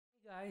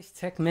Guys,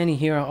 Techman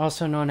here,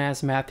 also known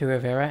as Matthew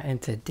Rivera,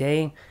 and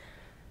today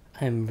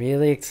I'm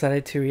really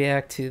excited to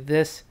react to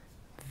this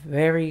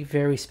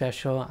very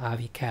special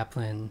Avi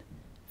Kaplan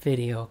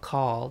video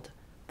called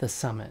The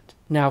Summit.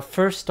 Now,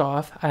 first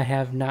off, I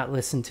have not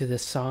listened to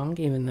this song,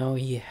 even though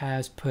he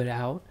has put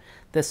out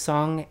this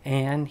song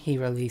and he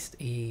released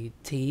a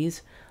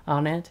tease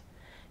on it,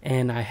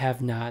 and I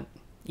have not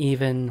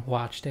even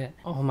watched it.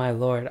 Oh my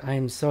lord, I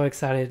am so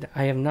excited.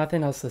 I have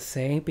nothing else to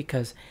say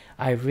because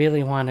I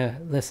really want to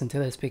listen to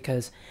this,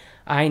 because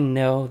I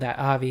know that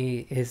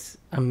Avi is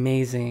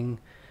amazing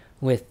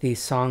with these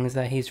songs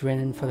that he's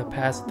written for the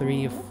past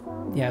three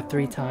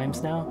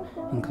times now,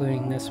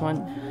 including this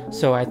one.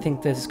 So I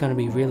think this is going to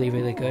be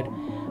really good.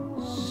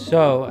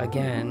 So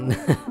again,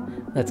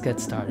 let's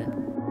get started.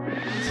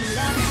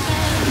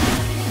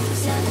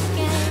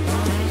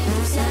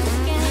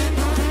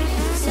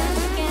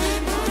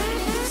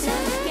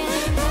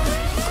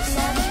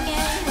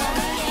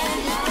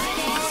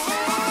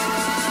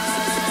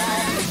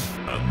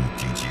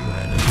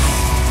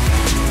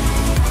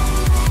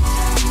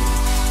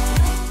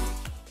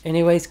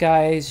 Anyways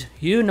guys,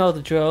 you know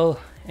the drill.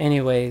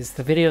 Anyways,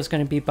 the video is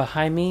going to be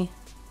behind me,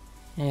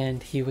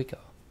 and here we go.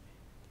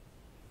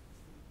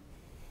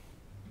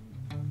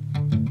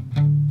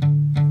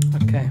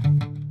 Okay.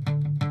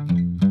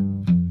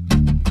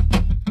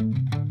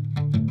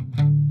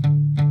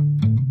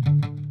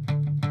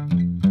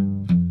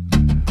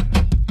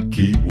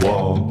 Keep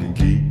walking,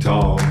 keep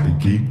talking,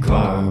 keep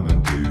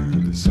climbing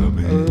to the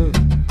summit.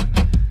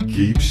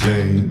 Keep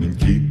shaming,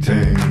 keep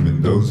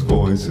taming those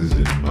voices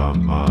in my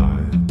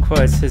mind. Of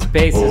course, his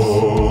bass is...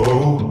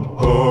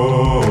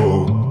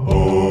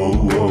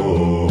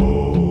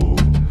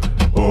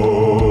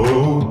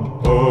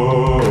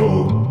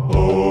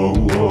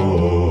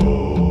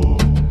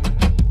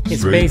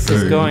 His bass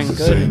is going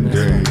good in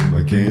this one.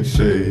 I can't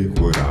shake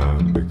what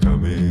I'm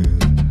becoming.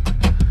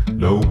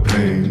 No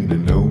pain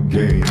and no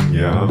gain,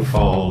 yeah, I'm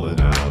falling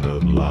out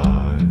of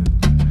line.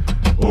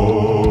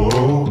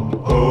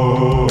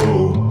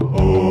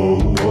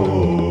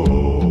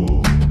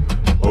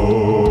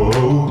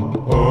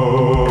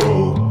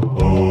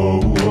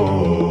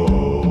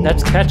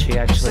 That's catchy,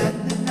 actually.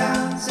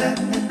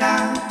 Settling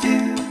down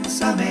to the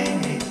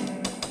summit.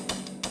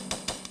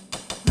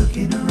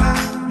 Looking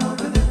around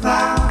over the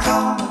clouds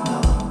all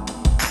alone.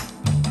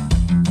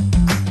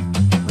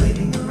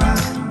 Waiting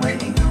around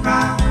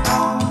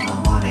all I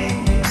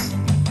wanted.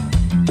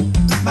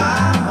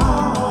 My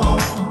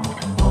home.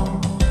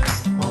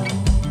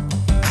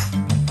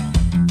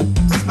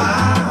 My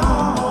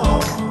home.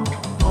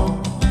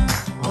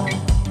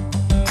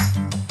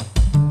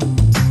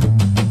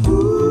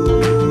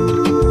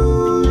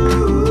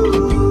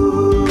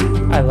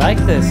 I like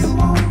this.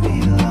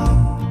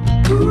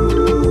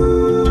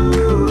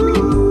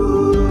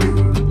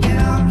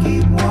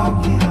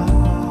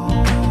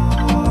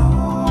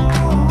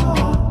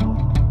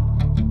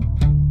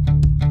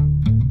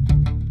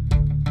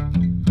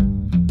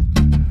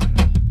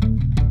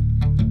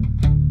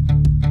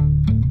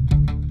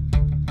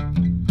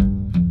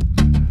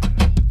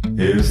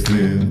 Hair's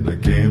thin, I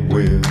can't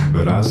win,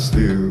 but I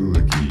still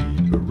keep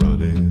it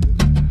running.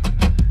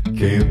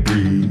 Can't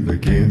breathe, I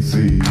can't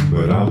see,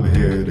 but I'm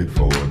headed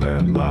for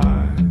that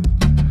line.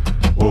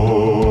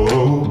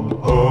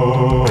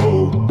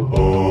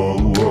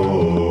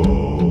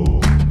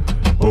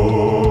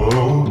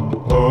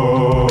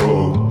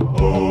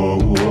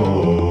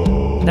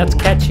 That's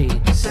catchy.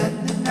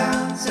 Settling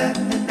down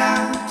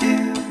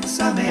to the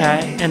summit.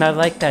 And I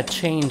like that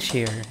change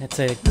here. It's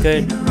a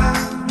good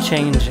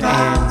change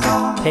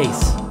and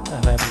pace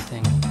of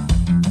everything.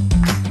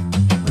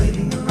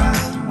 Waiting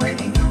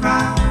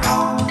around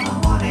all I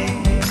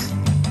wanted.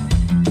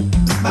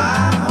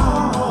 My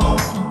home.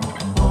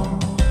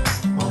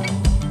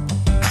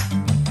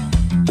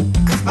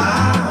 My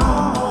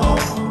home.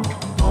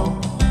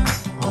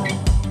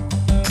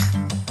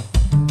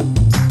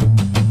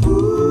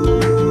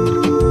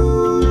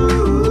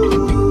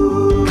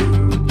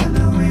 I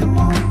know it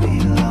won't be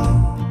long.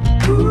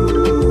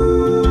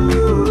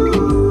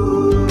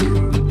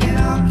 And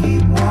I'll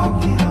keep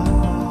walking on.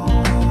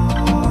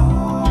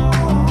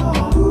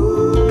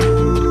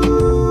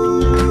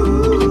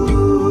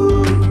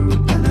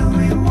 I know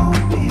it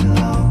won't be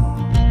long.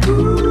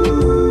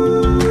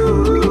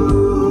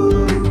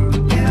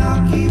 And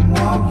I'll keep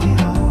walking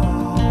on.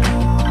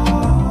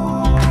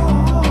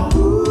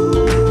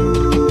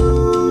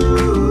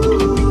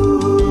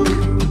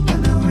 I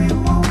know it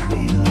won't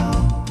be long.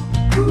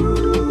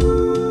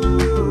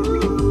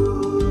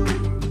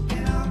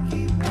 And I'll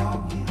keep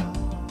walking on.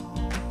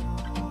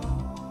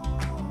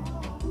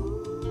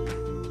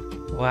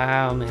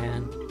 Wow,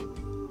 man.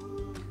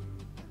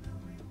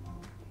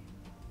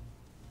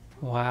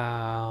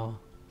 Wow.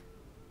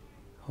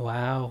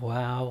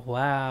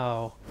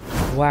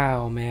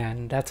 Wow,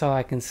 man. That's all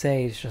I can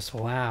say is just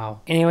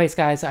wow. Anyways,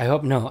 guys, I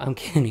hope... No, I'm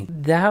kidding.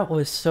 That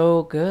was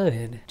so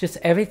good. Just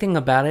everything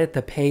about it,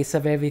 the pace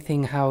of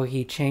everything, how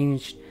he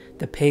changed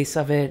the pace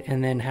of it,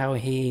 and then how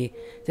he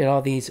did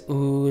all these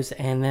oohs,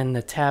 and then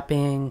the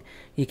tapping.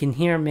 You can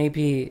hear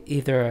maybe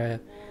either a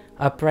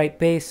upright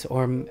bass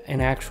or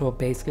an actual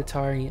bass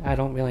guitar. I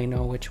don't really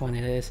know which one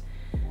it is.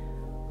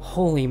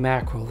 Holy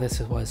mackerel, this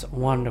was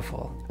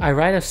wonderful. I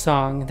write a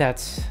song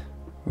that's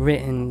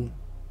written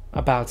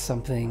about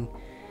something,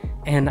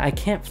 and I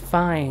can't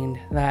find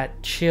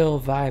that chill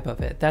vibe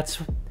of it.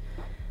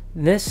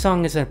 This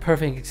song is a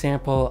perfect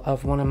example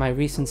of one of my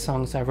recent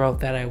songs I wrote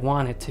that I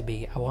want it to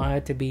be. I want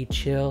it to be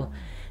chill,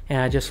 and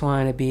I just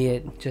wanted to be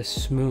it just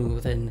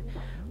smooth and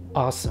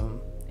awesome.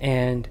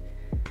 And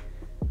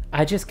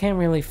I just can't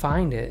really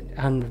find it.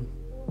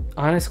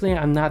 Honestly,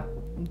 I'm not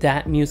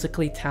that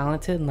musically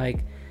talented.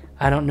 Like,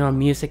 I don't know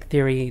music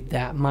theory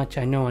that much.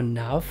 I know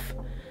enough.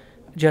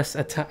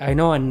 I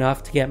know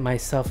enough to get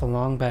myself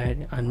along, but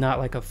I'm not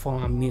like a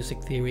full-on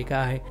music theory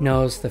guy.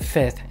 Knows the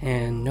fifth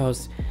and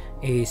knows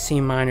a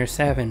C minor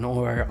 7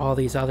 or all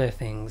these other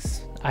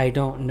things. I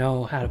don't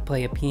know how to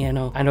play a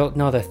piano. I don't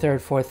know the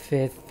third, fourth,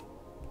 fifth,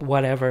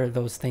 whatever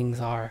those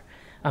things are.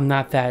 I'm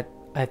not that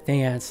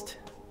advanced.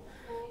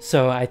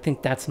 So I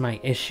think that's my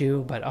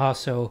issue, but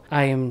also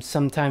I am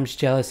sometimes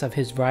jealous of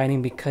his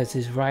writing because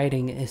his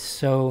writing is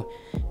so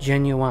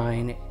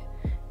genuine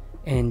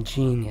and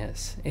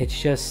genius. It's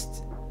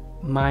just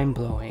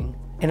mind-blowing.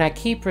 And I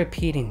keep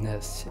repeating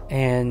this,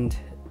 and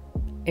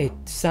it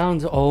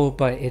sounds old,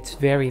 but it's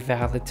very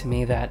valid to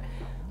me that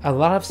a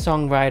lot of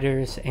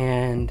songwriters,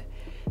 and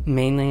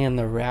mainly in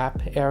the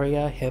rap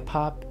area,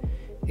 hip-hop,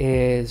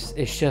 is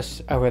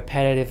just a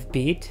repetitive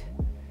beat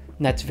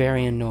that's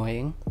very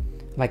annoying.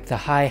 Like the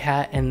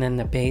hi-hat and then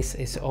the bass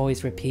is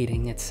always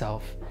repeating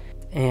itself.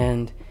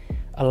 And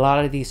a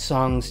lot of these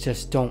songs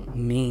just don't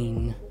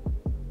mean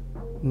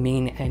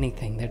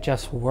anything. They're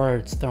just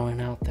words thrown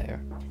out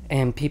there,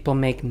 and people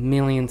make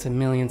millions and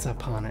millions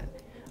upon it.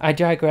 I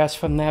digress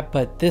from that,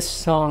 but this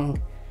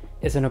song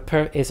is a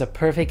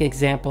perfect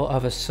example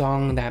of a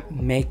song that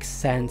makes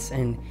sense,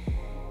 and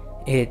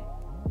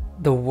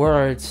the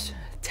words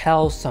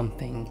tell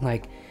something.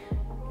 Like,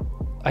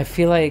 I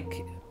feel like,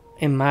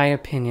 in my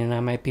opinion, I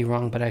might be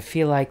wrong, but I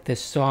feel like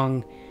this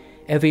song,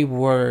 every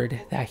word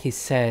that he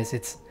says,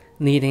 it's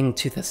leading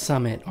to the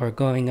summit or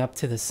going up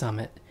to the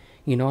summit.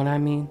 You know what I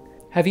mean?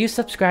 Have you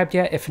subscribed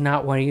yet? If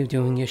not, what are you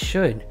doing? You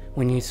should.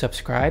 When you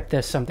subscribe,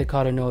 there's something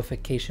called a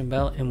notification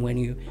bell, and when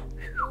you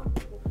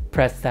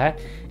press that,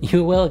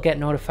 you will get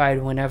notified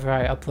whenever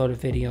I upload a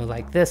video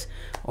like this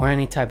or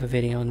any type of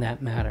video in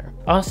that matter.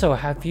 Also,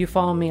 have you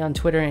followed me on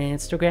Twitter and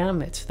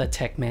Instagram? It's the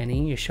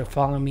Techman. You should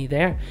follow me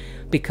there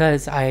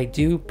because I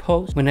do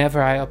post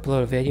whenever I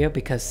upload a video,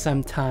 because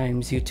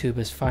sometimes YouTube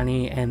is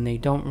funny and they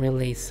don't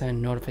really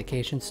send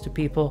notifications to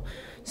people.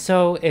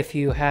 So if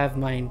you have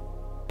my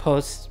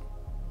posts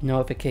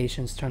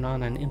notifications turned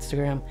on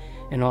Instagram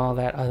and all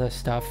that other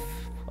stuff,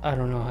 I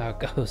don't know how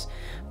it goes,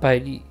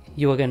 but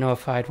you will get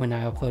notified when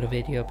I upload a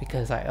video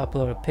because I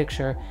upload a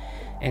picture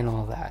and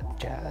all that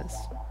jazz.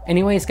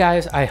 Anyways,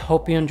 guys, I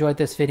hope you enjoyed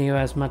this video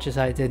as much as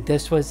I did.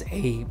 This was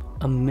a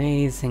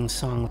amazing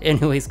song.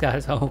 Anyways,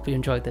 guys, I hope you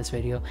enjoyed this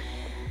video,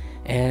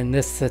 and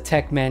this is the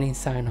Techman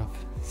sign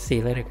off. See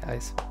you later,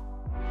 guys.